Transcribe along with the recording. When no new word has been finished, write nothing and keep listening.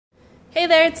Hey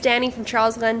there, it's Danny from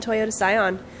Charlesglen, Toyota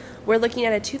Scion. We're looking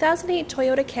at a 2008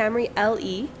 Toyota Camry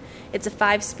LE. It's a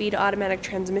 5-speed automatic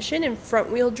transmission and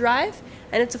front-wheel drive,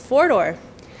 and it's a 4-door.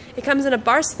 It comes in a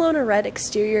Barcelona Red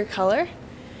exterior color,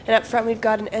 and up front we've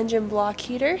got an engine block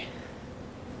heater.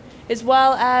 As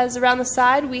well as around the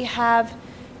side we have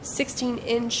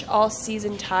 16-inch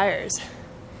all-season tires.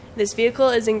 This vehicle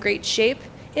is in great shape,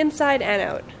 inside and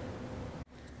out.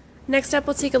 Next up,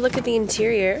 we'll take a look at the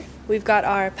interior. We've got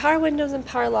our power windows and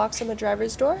power locks on the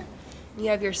driver's door. You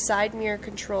have your side mirror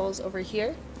controls over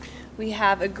here. We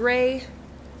have a gray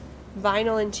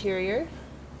vinyl interior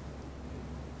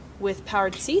with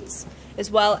powered seats,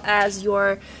 as well as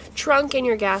your trunk and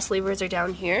your gas levers are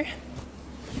down here.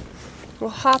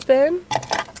 We'll hop in.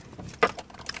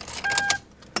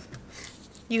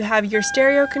 You have your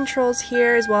stereo controls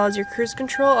here, as well as your cruise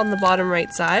control on the bottom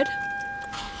right side.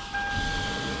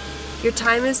 Your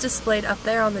time is displayed up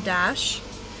there on the dash,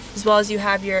 as well as you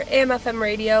have your AM/FM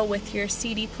radio with your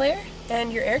CD player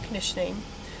and your air conditioning.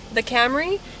 The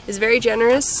Camry is very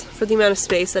generous for the amount of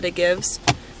space that it gives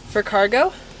for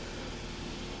cargo,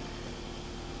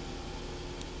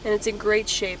 and it's in great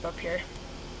shape up here.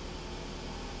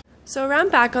 So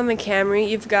around back on the Camry,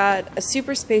 you've got a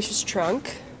super spacious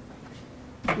trunk.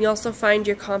 You also find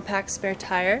your compact spare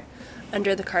tire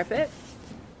under the carpet.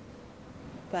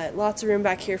 But lots of room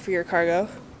back here for your cargo.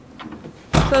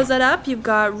 Close that up, you've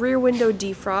got rear window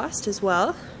defrost as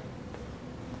well.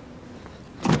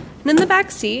 And in the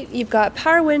back seat, you've got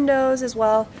power windows as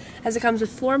well as it comes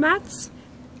with floor mats.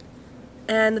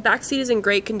 And the back seat is in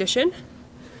great condition.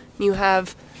 You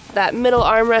have that middle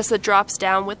armrest that drops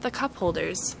down with the cup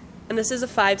holders. And this is a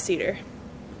 5-seater.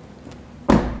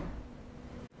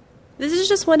 This is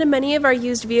just one of many of our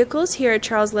used vehicles here at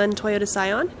Charlesglen Toyota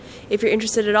Scion. If you're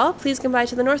interested at all, please come by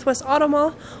to the Northwest Auto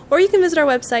Mall, or you can visit our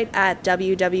website at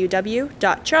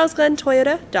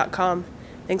www.charlesglentoyota.com.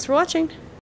 Thanks for watching.